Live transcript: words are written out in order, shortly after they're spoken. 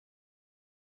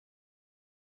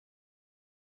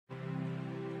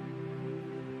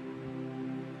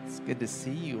Good to see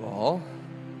you all.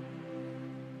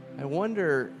 I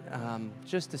wonder,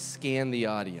 just to scan the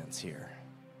audience here,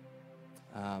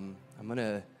 I'm going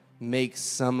to make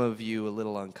some of you a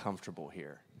little uncomfortable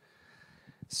here.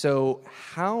 So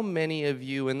how many of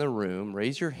you in the room,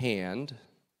 raise your hand,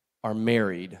 are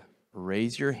married?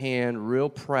 Raise your hand real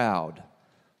proud.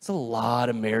 It's a lot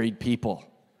of married people.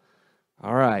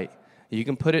 All right. You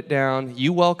can put it down.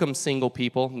 You welcome single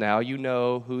people. Now you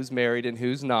know who's married and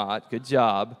who's not. Good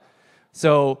job.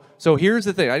 So here's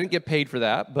the thing. I didn't get paid for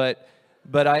that, but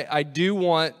I do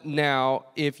want now,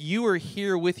 if you are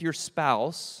here with your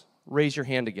spouse, raise your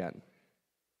hand again.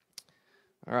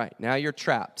 All right, now you're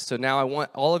trapped. So now I want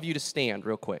all of you to stand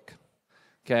real quick.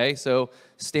 Okay, so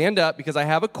stand up because I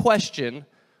have a question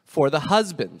for the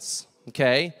husbands,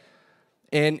 okay?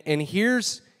 And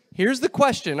here's the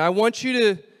question. I want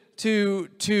you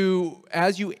to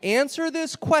as you answer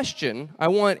this question, I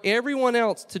want everyone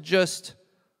else to just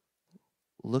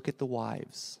look at the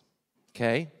wives,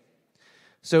 okay?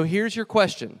 So here's your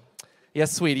question.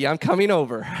 Yes, sweetie, I'm coming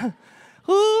over.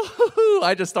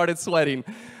 I just started sweating.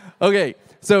 Okay,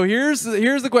 so here's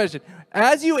the question.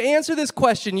 As you answer this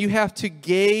question, you have to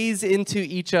gaze into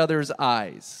each other's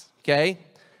eyes, okay?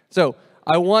 So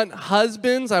I want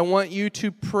husbands, I want you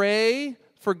to pray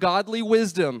for godly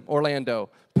wisdom, Orlando.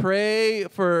 Pray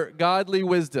for godly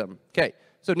wisdom. Okay,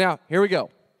 so now, here we go.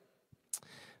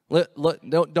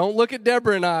 Don't look at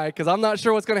Deborah and I, because I'm not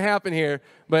sure what's going to happen here.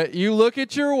 But you look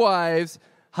at your wives.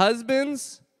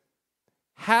 Husbands,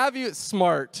 have you...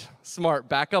 Smart.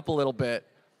 Back up a little bit.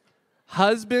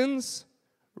 Husbands,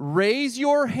 raise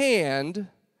your hand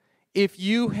if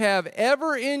you have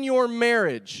ever in your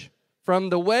marriage, from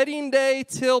the wedding day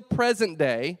till present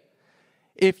day,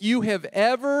 if you have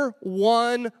ever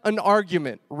won an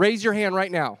argument. Raise your hand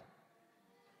right now.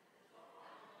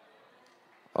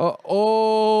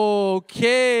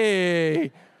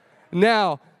 Okay.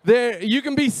 Now, there you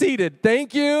can be seated.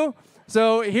 Thank you.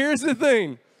 So here's the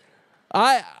thing.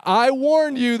 I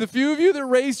warned you, the few of you that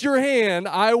raised your hand,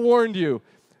 I warned you.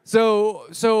 So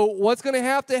what's going to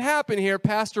happen here,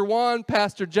 Pastor Juan,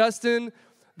 Pastor Justin,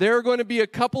 there are going to be a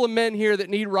couple of men here that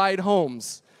need ride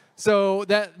homes. So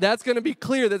that's going to be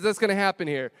clear that's going to happen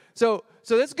here. So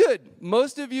that's good.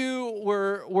 Most of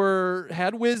you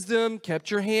had wisdom,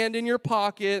 kept your hand in your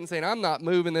pocket, and saying, I'm not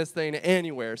moving this thing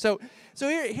anywhere. So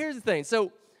here's the thing.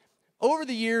 So over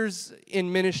the years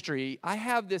in ministry, I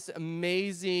have this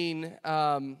amazing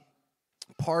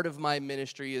part of my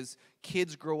ministry is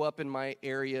kids grow up in my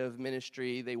area of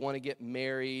ministry. They want to get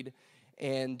married,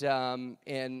 and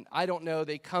I don't know,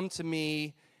 they come to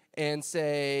me and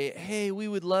say, hey, we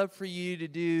would love for you to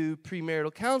do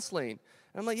premarital counseling.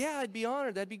 And I'm like, yeah, I'd be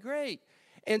honored. That'd be great.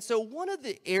 And so one of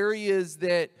the areas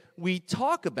that we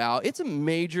talk about, it's a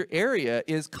major area,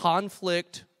 is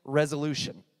conflict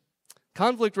resolution.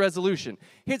 Conflict resolution.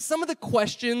 Here's some of the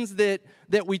questions that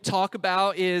we talk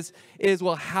about is,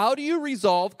 well, how do you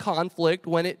resolve conflict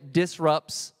when it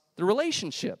disrupts the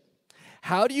relationship?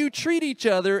 How do you treat each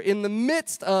other in the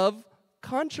midst of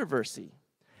controversy?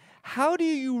 How do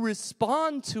you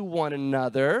respond to one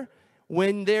another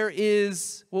when there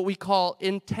is what we call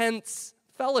intense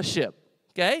fellowship,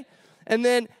 okay? And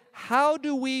then how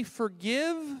do we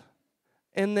forgive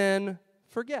and then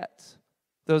forget?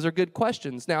 Those are good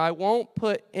questions. Now, I won't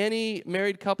put any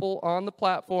married couple on the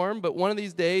platform, but one of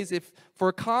these days, if for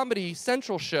a Comedy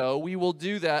Central show, we will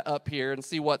do that up here and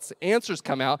see what answers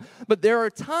come out. But there are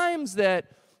times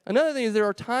that, another thing is there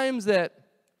are times that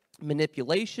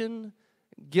manipulation,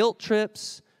 guilt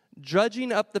trips,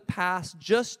 drudging up the past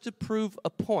just to prove a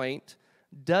point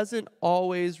doesn't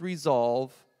always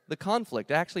resolve the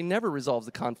conflict. It actually never resolves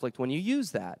the conflict when you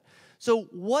use that. So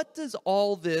what does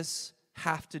all this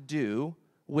have to do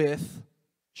with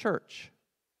church?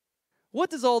 What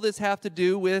does all this have to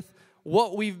do with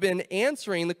what we've been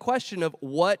answering, the question of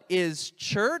what is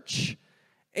church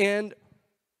and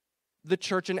the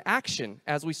church in action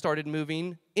as we started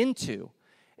moving into?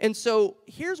 And so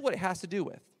here's what it has to do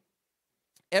with.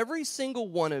 Every single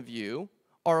one of you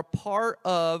are a part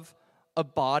of a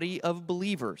body of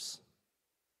believers.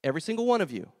 Every single one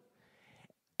of you.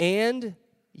 And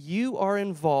you are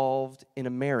involved in a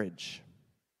marriage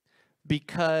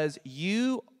because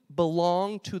you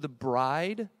belong to the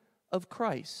bride of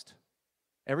Christ.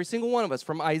 Every single one of us,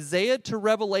 from Isaiah to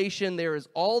Revelation, there is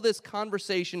all this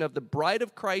conversation of the bride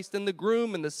of Christ and the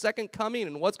groom and the second coming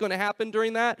and what's going to happen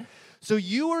during that. So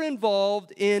you are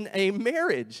involved in a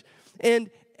marriage. And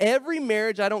every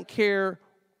marriage, I don't care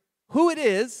who it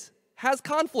is, has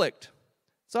conflict.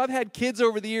 So I've had kids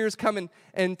over the years come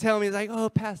and tell me, like, oh,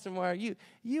 Pastor Mark,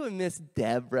 you and Miss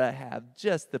Deborah have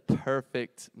just the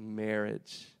perfect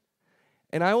marriage.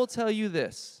 And I will tell you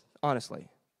this, honestly.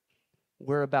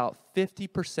 We're about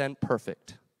 50%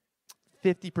 perfect.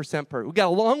 50% perfect. We got a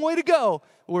long way to go.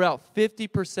 We're about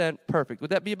 50% perfect.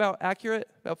 Would that be about accurate?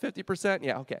 About 50%?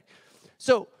 Yeah, okay.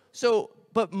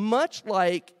 But much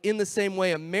like in the same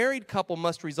way a married couple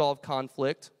must resolve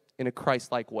conflict in a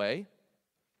Christ-like way,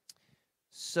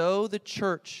 so the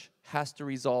church has to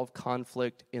resolve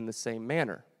conflict in the same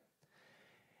manner.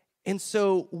 And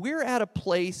so we're at a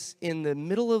place in the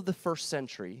middle of the first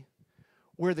century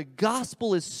where the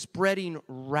gospel is spreading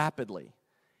rapidly.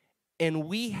 And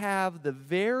we have the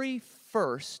very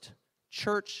first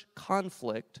church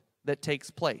conflict that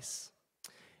takes place.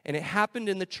 And it happened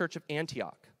in the church of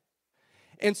Antioch.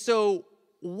 And so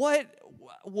what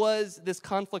was this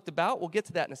conflict about? We'll get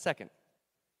to that in a second.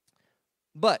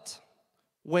 But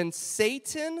when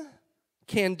Satan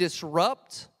can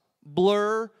disrupt,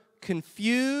 blur,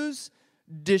 confuse,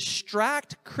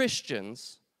 distract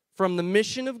Christians from the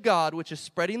mission of God, which is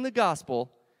spreading the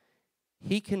gospel,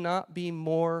 he cannot be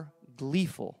more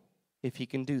gleeful if he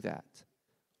can do that.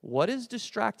 What is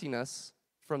distracting us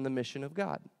from the mission of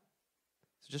God?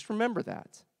 So just remember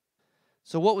that.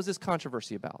 So what was this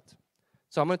controversy about?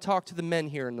 So I'm going to talk to the men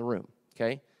here in the room,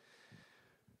 okay?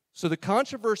 So the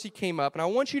controversy came up, and I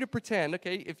want you to pretend,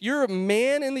 okay, if you're a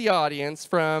man in the audience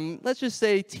from, let's just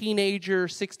say, teenager,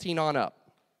 16 on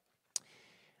up,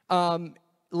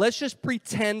 let's just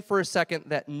pretend for a second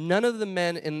that none of the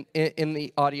men in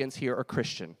the audience here are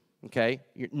Christian, okay?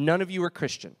 None of you are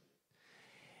Christian.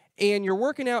 And you're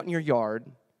working out in your yard,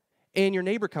 and your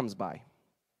neighbor comes by.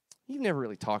 You've never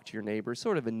really talked to your neighbor,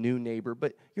 sort of a new neighbor,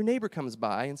 but your neighbor comes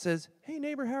by and says, "Hey,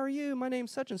 neighbor, how are you? My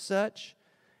name's such and such,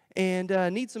 and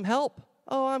need some help?"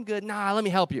 "Oh, I'm good." "Nah, let me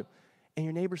help you." And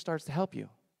your neighbor starts to help you.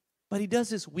 But he does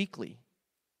this weekly,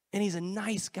 and he's a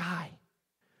nice guy.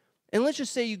 And let's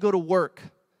just say you go to work,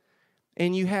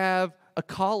 and you have a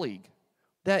colleague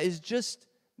that is just,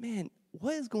 man,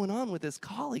 what is going on with this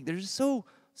colleague? They're just so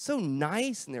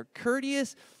nice, and they're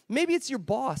courteous. Maybe it's your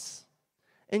boss.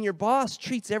 And your boss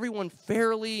treats everyone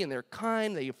fairly, and they're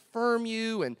kind, they affirm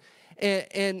you, and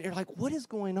you're like, what is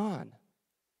going on?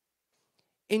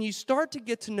 And you start to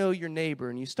get to know your neighbor,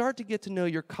 and you start to get to know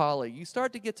your colleague, you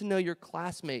start to get to know your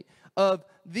classmate, of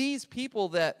these people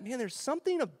that, man, there's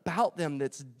something about them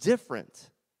that's different.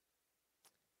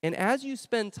 And as you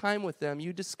spend time with them,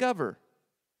 you discover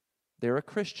they're a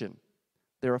Christian,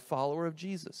 they're a follower of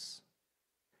Jesus.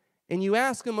 And you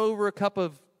ask them over a cup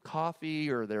of coffee,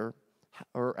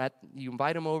 you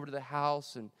invite them over to the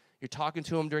house, and you're talking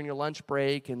to them during your lunch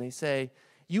break, and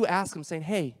you ask them saying,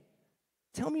 "Hey,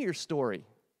 tell me your story."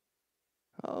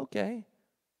 "Oh, okay."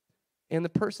 And the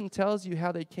person tells you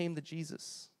how they came to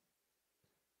Jesus.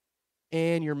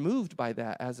 And you're moved by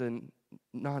that as a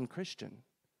non-Christian.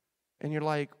 And you're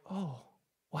like, "Oh,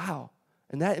 wow.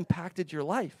 And that impacted your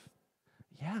life."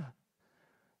 "Yeah.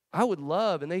 I would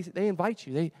love," and they invite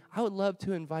you. "I would love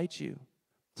to invite you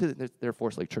to," they're a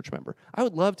Forest Lake Church member. "I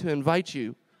would love to invite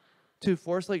you to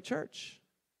Forest Lake Church.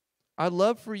 I'd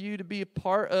love for you to be a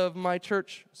part of my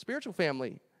church spiritual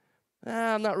family."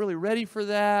 "I'm not really ready for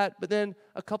that." But then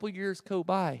a couple years go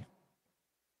by.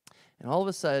 And all of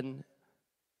a sudden,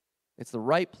 it's the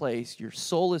right place. Your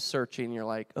soul is searching. And you're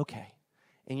like, okay.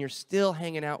 And you're still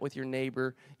hanging out with your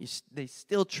neighbor. They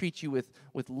still treat you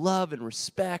with love and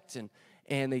respect.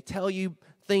 And they tell you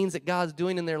things that God's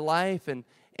doing in their life. And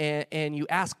you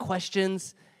ask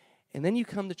questions. And then you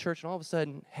come to church, and all of a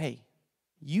sudden, hey,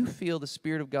 you feel the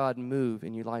Spirit of God move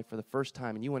in your life for the first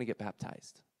time, and you want to get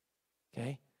baptized.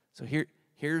 Okay? So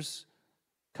here's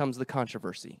comes the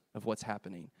controversy of what's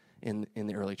happening in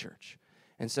the early church.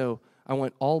 And so I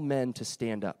want all men to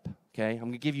stand up. Okay? I'm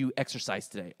going to give you exercise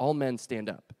today. All men stand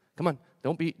up. Come on.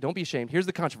 Don't be ashamed. Here's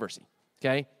the controversy.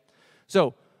 Okay?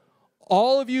 So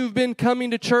all of you have been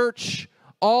coming to church.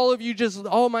 All of you just,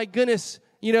 oh my goodness,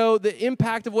 you know, the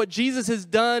impact of what Jesus has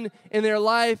done in their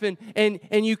life, and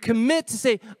you commit to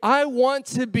say, "I want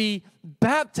to be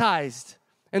baptized."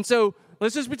 And so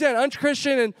let's just pretend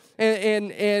unchristian,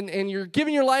 and you're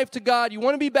giving your life to God. You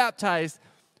want to be baptized.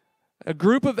 A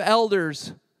group of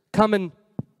elders come and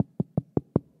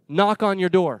knock on your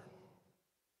door.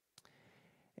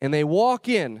 And they walk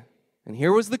in, and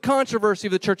here was the controversy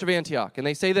of the church of Antioch. And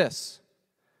they say this: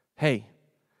 "Hey,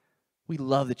 we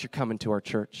love that you're coming to our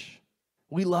church.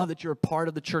 We love that you're a part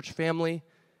of the church family,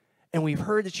 and we've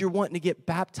heard that you're wanting to get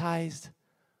baptized.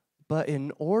 But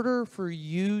in order for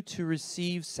you to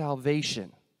receive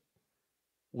salvation,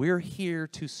 we're here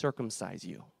to circumcise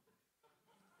you."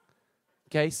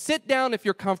 Okay, sit down if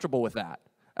you're comfortable with that.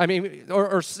 I mean,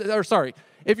 or sorry,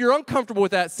 if you're uncomfortable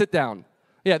with that, sit down.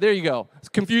 Yeah, there you go. It's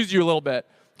confused you a little bit.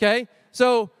 Okay,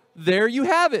 so there you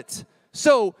have it.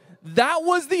 So that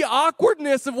was the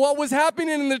awkwardness of what was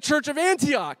happening in the church of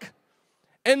Antioch.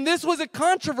 And this was a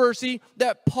controversy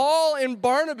that Paul and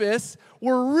Barnabas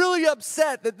were really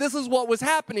upset that this is what was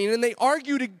happening, and they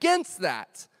argued against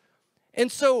that.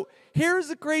 And so here's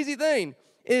the crazy thing,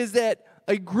 is that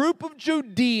a group of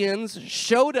Judeans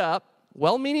showed up,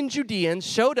 well-meaning Judeans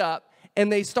showed up,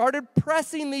 and they started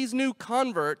pressing these new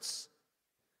converts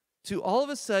to all of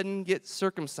a sudden get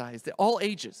circumcised at all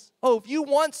ages. Oh, if you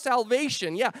want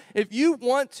salvation, yeah, if you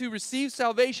want to receive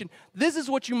salvation, this is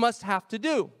what you must have to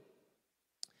do.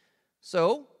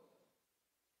 So,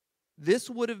 this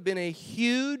would have been a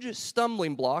huge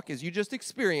stumbling block, as you just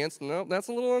experienced. No, that's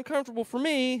a little uncomfortable for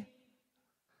me.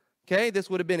 Okay, this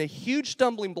would have been a huge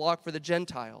stumbling block for the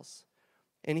Gentiles.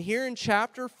 And here in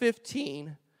chapter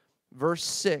 15, verse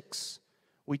 6,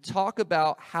 we talk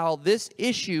about how this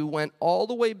issue went all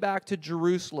the way back to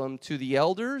Jerusalem, to the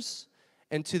elders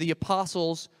and to the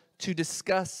apostles, to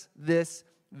discuss this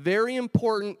very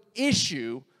important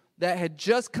issue that had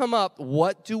just come up.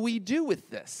 What do we do with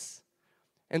this?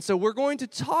 And so we're going to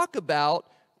talk about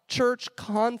church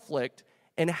conflict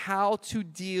and how to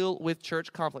deal with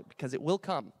church conflict, because it will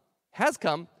come. Has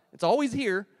come. It's always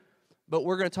here. But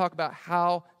we're going to talk about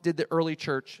how did the early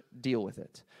church deal with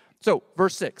it. So,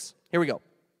 verse 6. Here we go.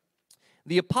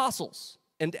 The apostles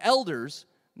and elders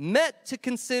met to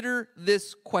consider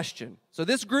this question. So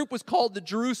this group was called the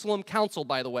Jerusalem Council,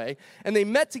 by the way, and they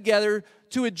met together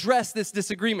to address this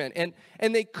disagreement.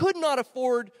 And they could not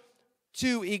afford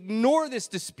to ignore this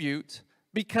dispute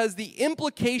because the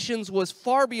implications was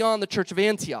far beyond the church of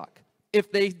Antioch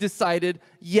if they decided,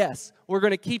 yes, we're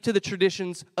going to keep to the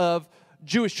traditions of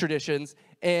Jewish traditions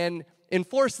and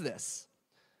enforce this.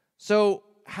 So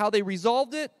how they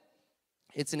resolved it,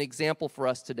 it's an example for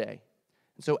us today.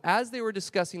 And so as they were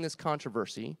discussing this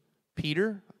controversy,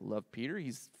 Peter, I love Peter,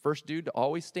 he's the first dude to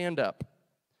always stand up.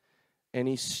 And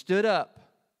he stood up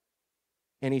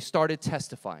and he started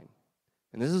testifying.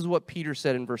 And this is what Peter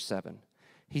said in verse 7.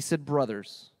 He said,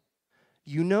 "Brothers,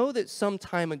 you know that some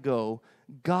time ago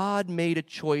God made a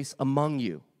choice among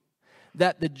you,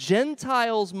 that the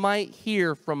Gentiles might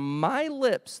hear from my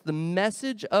lips the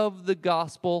message of the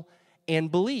gospel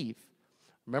and believe."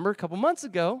 Remember a couple months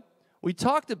ago, we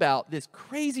talked about this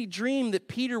crazy dream that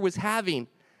Peter was having.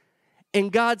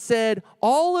 And God said,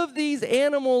 all of these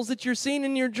animals that you're seeing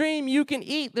in your dream, you can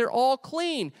eat. They're all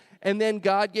clean. And then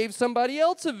God gave somebody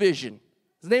else a vision.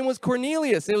 His name was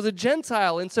Cornelius. It was a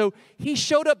Gentile. And so he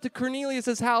showed up to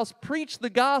Cornelius' house, preached the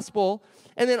gospel,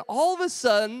 and then all of a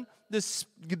sudden,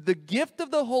 the gift of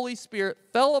the Holy Spirit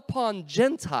fell upon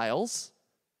Gentiles,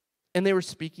 and they were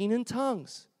speaking in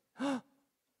tongues.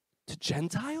 To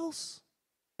Gentiles?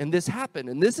 And this happened.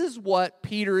 And this is what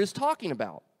Peter is talking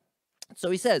about. So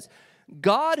he says,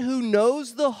 God who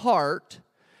knows the heart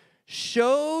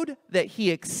showed that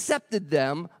he accepted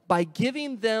them by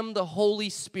giving them the Holy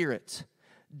Spirit,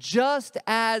 just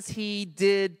as he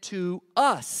did to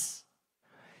us.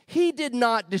 He did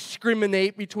not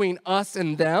discriminate between us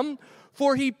and them,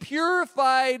 for he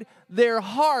purified their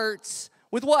hearts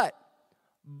with what?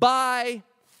 By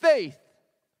faith.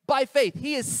 By faith.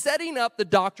 He is setting up the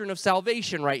doctrine of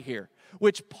salvation right here,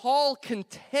 which Paul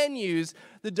continues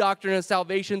the doctrine of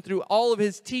salvation through all of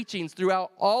his teachings,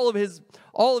 throughout all of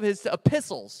his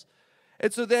epistles.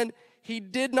 And so then he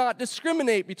did not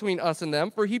discriminate between us and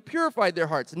them, for he purified their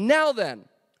hearts. Now then,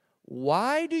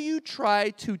 why do you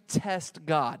try to test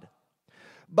God?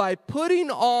 By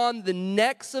putting on the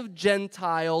necks of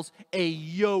Gentiles a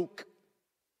yoke.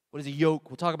 What is a yoke?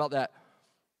 We'll talk about that.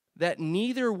 That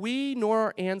neither we nor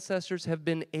our ancestors have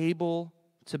been able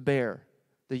to bear.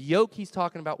 The yoke he's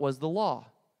talking about was the law.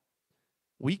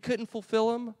 We couldn't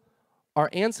fulfill them. Our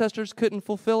ancestors couldn't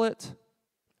fulfill it.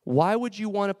 Why would you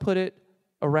want to put it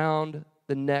around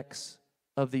the necks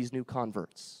of these new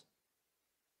converts?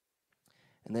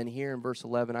 And then here in verse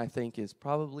 11, I think, is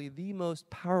probably the most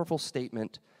powerful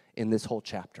statement in this whole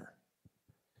chapter.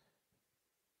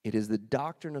 It is the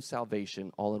doctrine of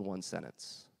salvation all in one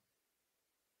sentence.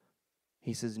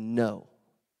 He says, no,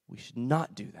 we should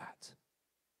not do that.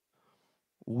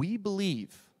 We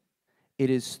believe it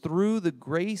is through the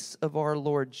grace of our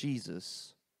Lord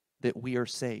Jesus that we are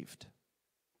saved.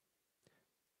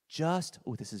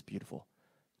 This is beautiful.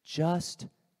 Just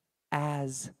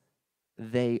as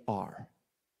they are.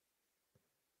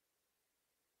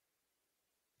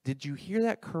 Did you hear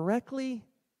that correctly?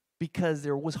 Because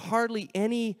there was hardly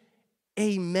any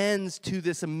amens to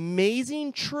this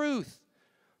amazing truth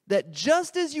that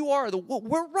just as you are,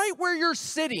 we're right where you're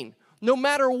sitting, no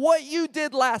matter what you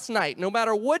did last night, no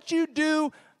matter what you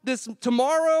do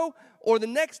tomorrow, or the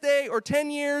next day or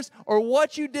 10 years or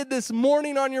what you did this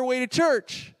morning on your way to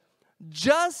church.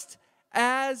 Just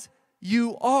as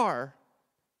you are,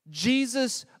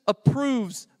 Jesus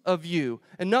approves of you.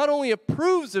 And not only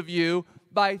approves of you,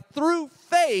 through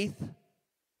faith,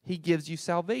 he gives you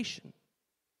salvation.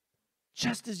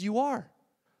 Just as you are.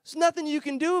 There's nothing you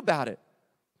can do about it.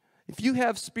 If you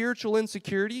have spiritual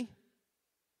insecurity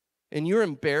and you're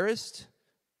embarrassed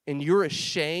and you're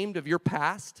ashamed of your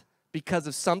past because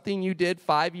of something you did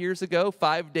 5 years ago,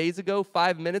 5 days ago,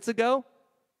 5 minutes ago,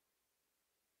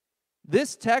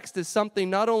 this text is something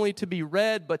not only to be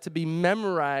read, but to be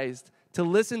memorized, to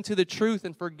listen to the truth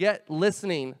and forget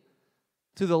listening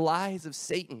to the lies of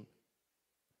Satan.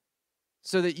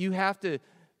 So that you have to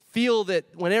feel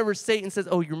that whenever Satan says,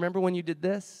 oh, you remember when you did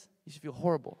this? You should feel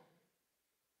horrible.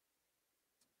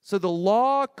 So the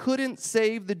law couldn't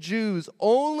save the Jews.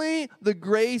 Only the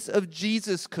grace of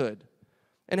Jesus could.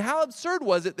 And how absurd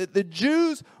was it that the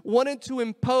Jews wanted to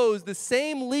impose the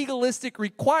same legalistic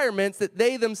requirements that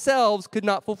they themselves could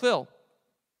not fulfill?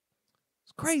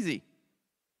 It's crazy.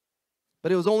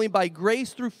 But it was only by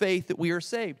grace through faith that we are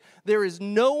saved. There is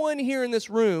no one here in this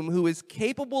room who is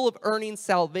capable of earning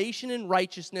salvation and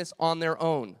righteousness on their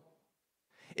own.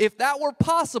 If that were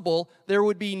possible, there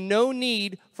would be no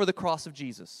need for the cross of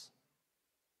Jesus.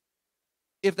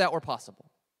 If that were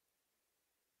possible.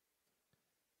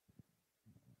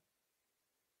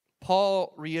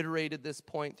 Paul reiterated this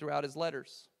point throughout his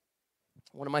letters.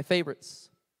 One of my favorites.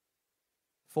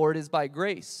 For it is by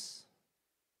grace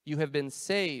you have been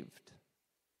saved.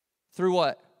 Through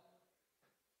what?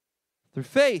 Through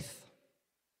faith.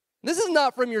 This is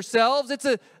not from yourselves. It's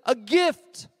a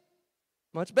gift.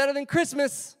 Much better than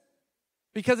Christmas.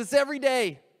 Because it's every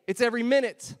day. It's every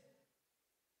minute.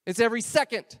 It's every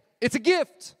second. It's a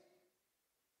gift.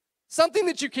 Something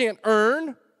that you can't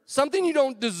earn. Something you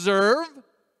don't deserve.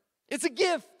 It's a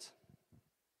gift.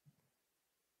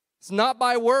 It's not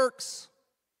by works.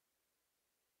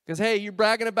 Because, hey, you're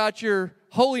bragging about your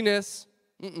holiness.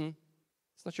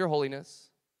 It's not your holiness.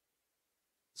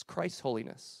 It's Christ's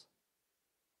holiness.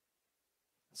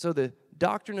 So the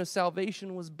doctrine of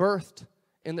salvation was birthed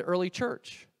in the early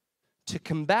church to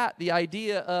combat the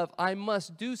idea of I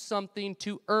must do something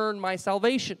to earn my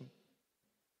salvation.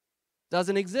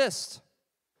 Doesn't exist.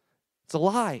 It's a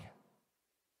lie.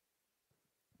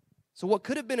 So what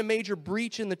could have been a major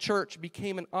breach in the church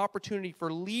became an opportunity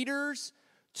for leaders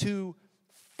to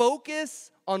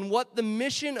focus on what the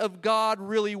mission of God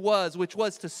really was, which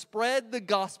was to spread the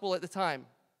gospel at the time.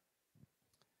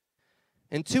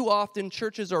 And too often,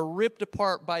 churches are ripped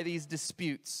apart by these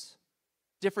disputes,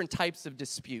 different types of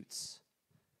disputes.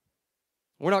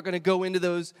 We're not going to go into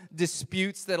those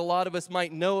disputes that a lot of us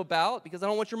might know about because I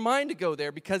don't want your mind to go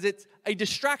there because it's a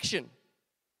distraction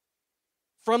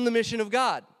from the mission of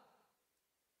God.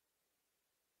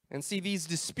 And see, these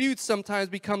disputes sometimes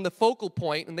become the focal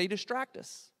point and they distract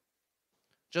us.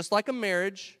 Just like a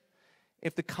marriage,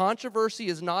 if the controversy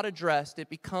is not addressed, it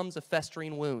becomes a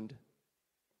festering wound.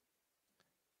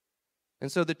 And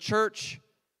so the church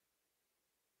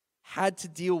had to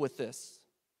deal with this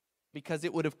because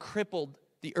it would have crippled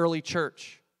the early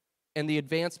church and the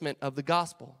advancement of the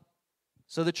gospel.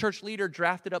 So the church leader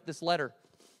drafted up this letter.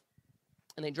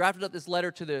 And they drafted up this letter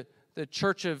to the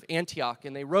church of Antioch.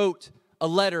 And they wrote a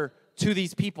letter to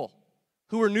these people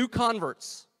who were new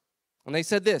converts. And they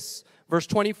said this, verse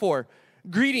 24,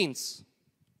 greetings.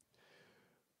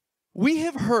 We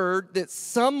have heard that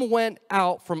some went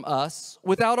out from us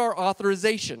without our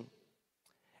authorization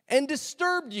and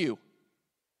disturbed you,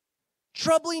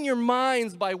 troubling your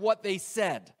minds by what they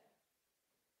said.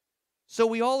 So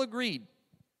we all agreed.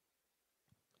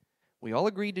 We all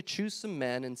agreed to choose some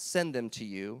men and send them to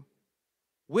you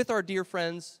with our dear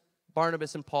friends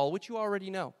Barnabas and Paul, which you already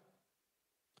know.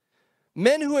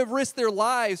 Men who have risked their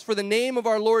lives for the name of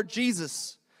our Lord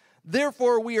Jesus.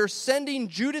 Therefore, we are sending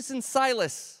Judas and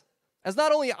Silas as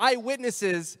not only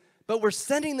eyewitnesses, but we're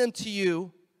sending them to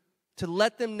you to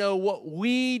let them know what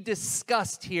we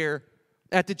discussed here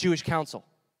at the Jewish council.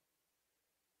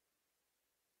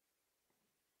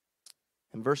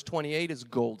 And verse 28 is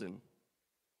golden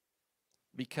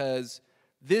because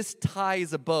this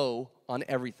ties a bow on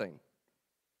everything.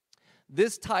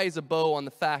 This ties a bow on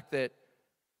the fact that,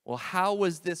 well, how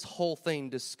was this whole thing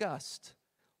discussed?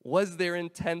 Was there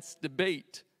intense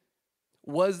debate?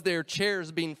 Was there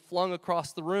chairs being flung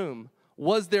across the room?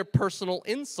 Was there personal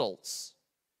insults?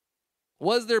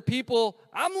 Was there people,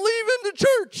 I'm leaving the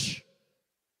church?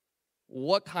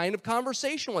 What kind of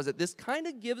conversation was it? This kind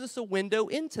of gives us a window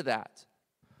into that.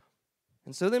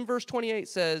 And so then verse 28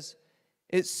 says,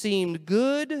 it seemed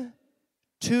good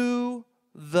to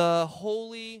the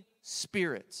Holy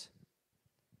Spirit.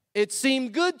 It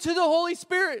seemed good to the Holy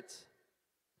Spirit.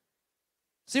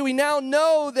 See, we now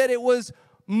know that it was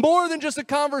more than just a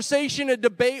conversation, a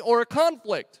debate, or a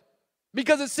conflict,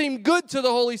 because it seemed good to the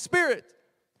Holy Spirit.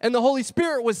 And the Holy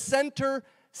Spirit was center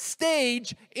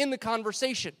stage in the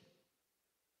conversation.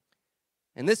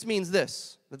 And this means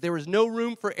this, that there was no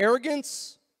room for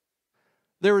arrogance,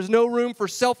 there was no room for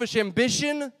selfish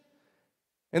ambition,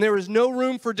 and there was no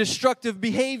room for destructive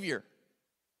behavior.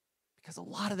 Because a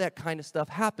lot of that kind of stuff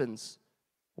happens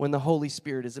when the Holy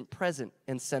Spirit isn't present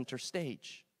and center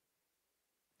stage.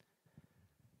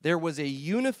 There was a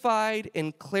unified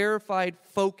and clarified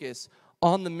focus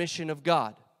on the mission of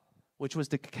God, which was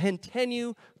to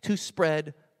continue to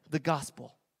spread the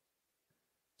gospel.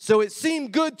 So it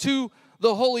seemed good to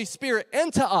the Holy Spirit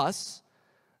and to us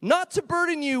not to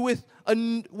burden you with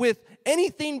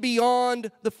anything beyond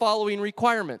the following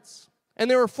requirements. And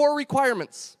there are 4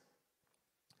 requirements.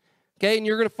 Okay, and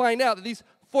you're going to find out that these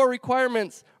 4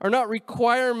 requirements are not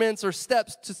requirements or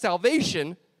steps to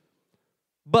salvation,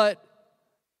 but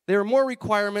there are more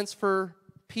requirements for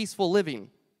peaceful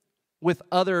living with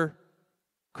other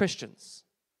Christians.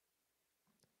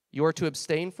 You are to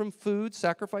abstain from food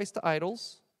sacrificed to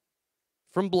idols,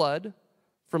 from blood,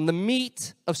 from the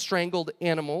meat of strangled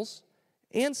animals,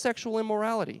 and sexual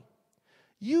immorality.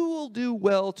 You will do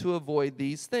well to avoid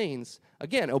these things.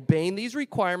 Again, obeying these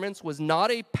requirements was not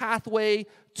a pathway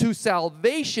to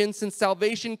salvation, since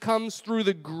salvation comes through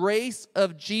the grace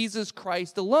of Jesus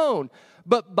Christ alone.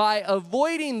 But by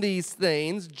avoiding these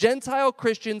things, Gentile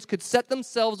Christians could set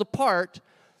themselves apart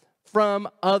from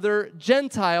other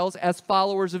Gentiles as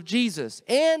followers of Jesus.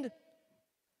 And,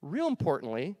 real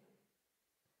importantly,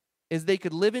 is they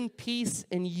could live in peace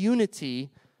and unity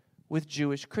with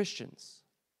Jewish Christians.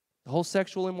 The whole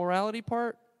sexual immorality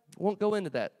part, won't go into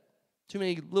that. Too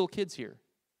many little kids here.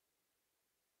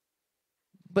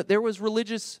 But there was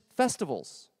religious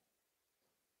festivals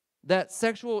that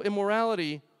sexual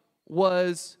immorality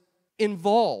was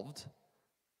involved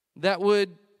that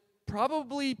would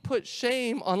probably put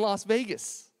shame on Las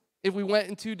Vegas if we went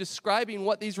into describing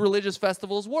what these religious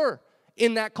festivals were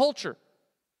in that culture.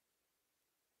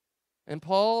 And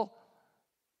Paul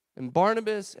and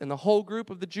Barnabas and the whole group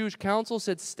of the Jewish council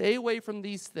said, stay away from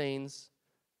these things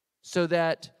so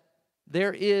that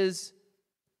there is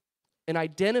an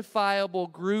identifiable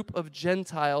group of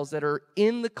Gentiles that are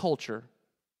in the culture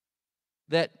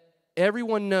that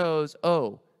everyone knows,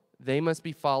 oh, they must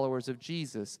be followers of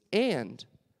Jesus. And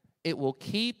it will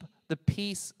keep the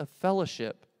peace of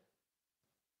fellowship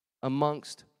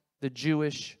amongst the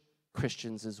Jewish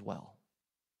Christians as well.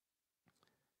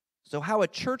 So how a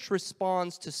church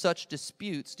responds to such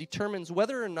disputes determines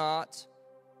whether or not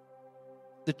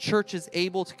the church is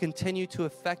able to continue to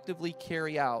effectively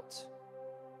carry out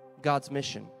God's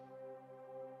mission.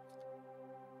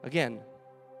 Again,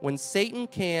 when Satan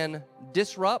can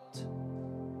disrupt,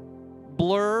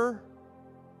 blur,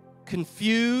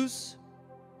 confuse,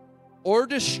 or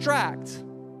distract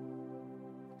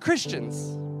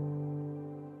Christians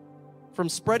from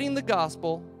spreading the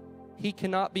gospel, he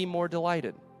cannot be more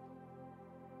delighted.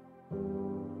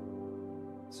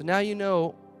 So now you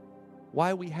know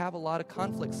why we have a lot of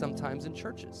conflict sometimes in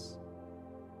churches.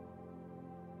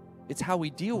 It's how we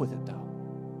deal with it, though.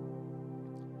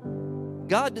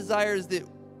 God desires that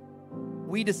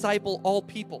we disciple all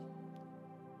people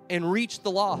and reach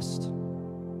the lost,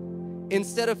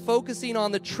 instead of focusing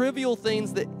on the trivial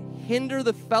things that hinder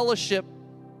the fellowship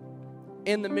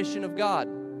in the mission of God.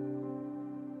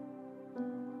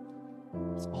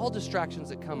 It's all distractions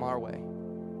that come our way.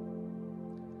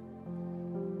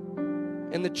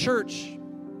 And the church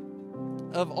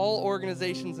of all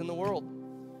organizations in the world,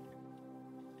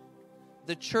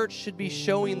 the church should be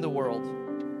showing the world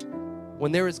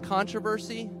when there is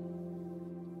controversy,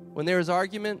 when there is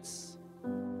arguments,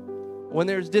 when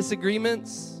there's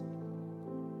disagreements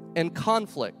and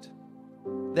conflict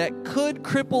that could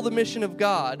cripple the mission of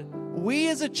God, we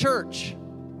as a church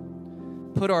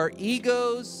put our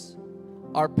egos,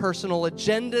 our personal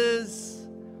agendas,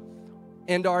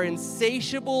 and our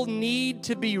insatiable need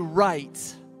to be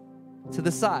right to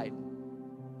the side,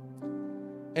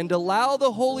 and allow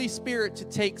the Holy Spirit to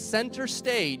take center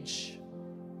stage.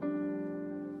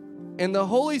 And the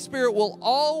Holy Spirit will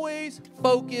always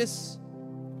focus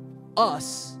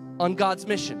us on God's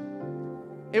mission.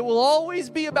 It will always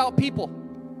be about people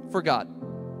for God.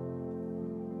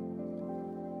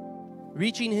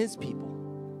 Reaching His people.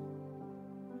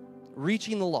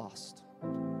 Reaching the lost.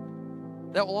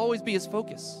 That will always be His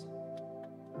focus.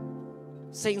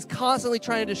 Satan's constantly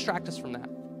trying to distract us from that.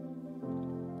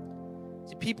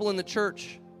 See, people in the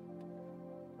church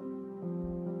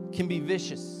can be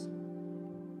vicious.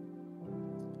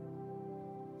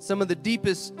 Some of the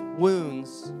deepest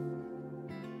wounds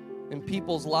in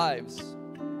people's lives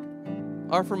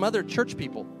are from other church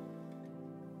people,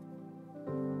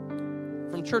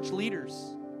 from church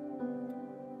leaders.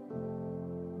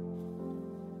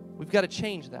 We've got to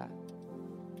change that.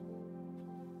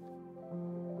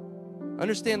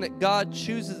 Understand that God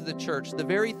chooses the church, the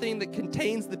very thing that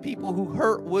contains the people who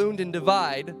hurt, wound, and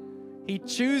divide. He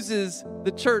chooses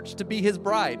the church to be his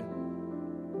bride.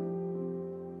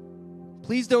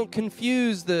 Please don't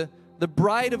confuse the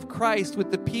bride of Christ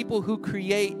with the people who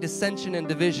create dissension and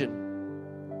division.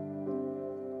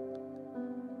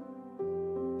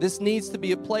 This needs to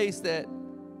be a place that,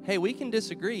 hey, we can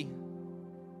disagree.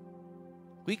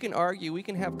 We can argue, we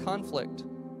can have conflict.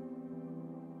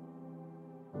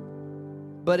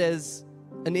 But as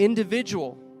an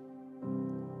individual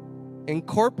and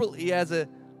corporately as a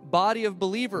body of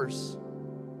believers,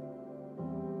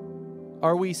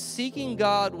 are we seeking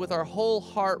God with our whole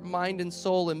heart, mind, and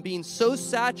soul and being so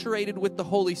saturated with the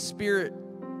Holy Spirit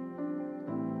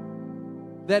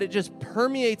that it just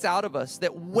permeates out of us,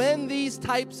 that when these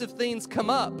types of things come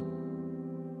up,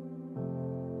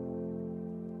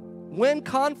 when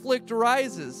conflict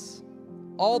arises,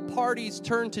 all parties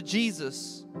turn to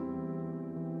Jesus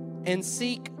and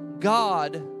seek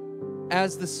God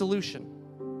as the solution?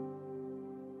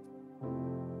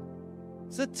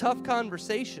 It's a tough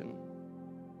conversation,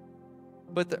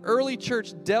 but the early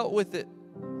church dealt with it,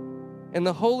 and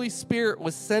the Holy Spirit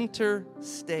was center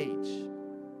stage.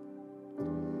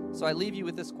 So I leave you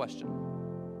with this question,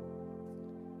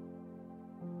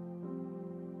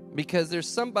 because there's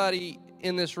somebody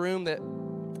in this room that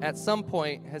at some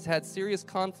point has had serious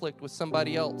conflict with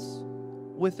somebody else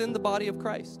within the body of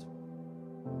Christ.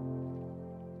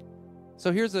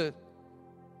 So here's a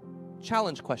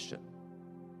challenge question.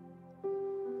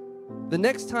 The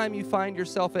next time you find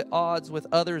yourself at odds with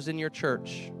others in your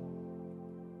church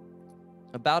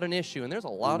about an issue, and there's a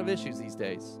lot of issues these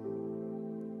days.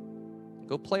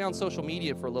 Go play on social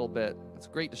media for a little bit. It's a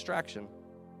great distraction.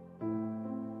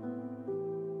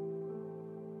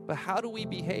 But how do we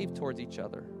behave towards each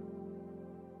other?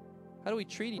 How do we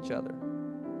treat each other?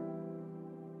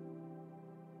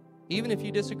 Even if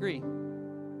you disagree.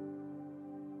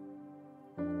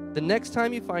 The next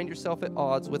time you find yourself at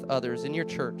odds with others in your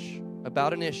church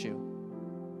about an issue,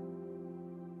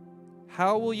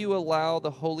 how will you allow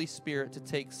the Holy Spirit to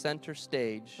take center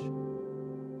stage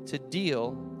to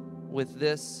deal with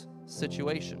this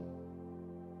situation?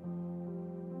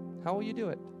 How will you do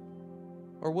it?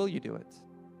 Or will you do it?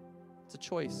 It's a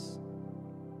choice.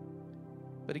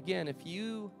 But again, if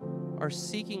you are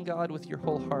seeking God with your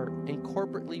whole heart, and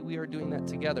corporately we are doing that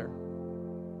together,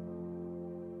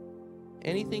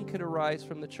 anything could arise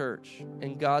from the church,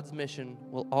 and God's mission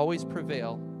will always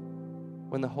prevail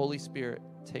when the Holy Spirit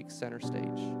takes center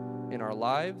stage in our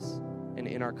lives and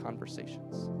in our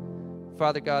conversations.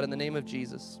 Father God, in the name of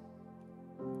Jesus,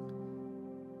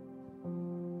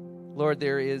 Lord,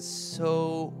 there is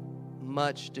so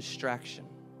much distraction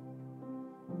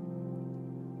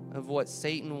of what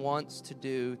Satan wants to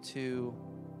do to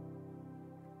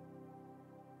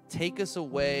take us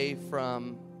away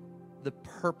from the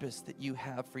purpose that you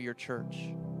have for your church,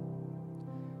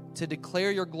 to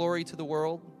declare your glory to the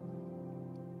world,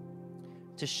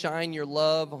 to shine your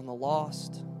love on the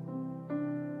lost,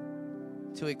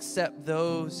 to accept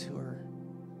those who are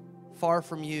far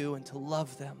from you and to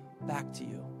love them back to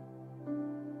you.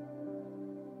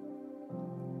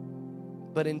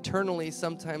 But internally,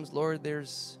 sometimes, Lord,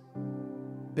 there's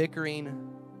bickering,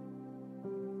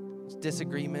 there's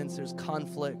disagreements, there's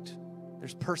conflict,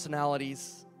 there's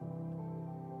personalities,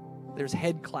 there's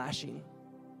head clashing.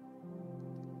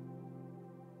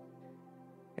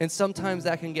 And sometimes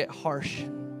that can get harsh,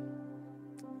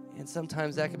 and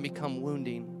sometimes that can become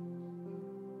wounding.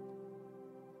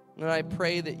 And I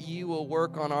pray that you will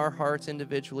work on our hearts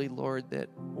individually, Lord, that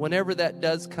whenever that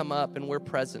does come up and we're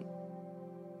present,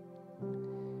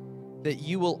 that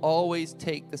you will always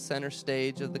take the center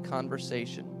stage of the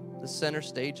conversation, the center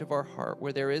stage of our heart,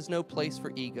 where there is no place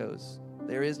for egos.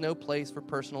 There is no place for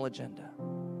personal agenda.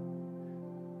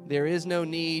 There is no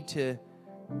need to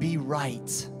be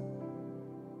right.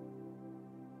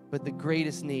 But the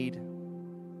greatest need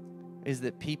is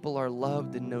that people are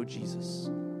loved and know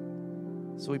Jesus.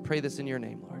 So we pray this in your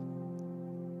name, Lord.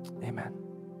 Amen.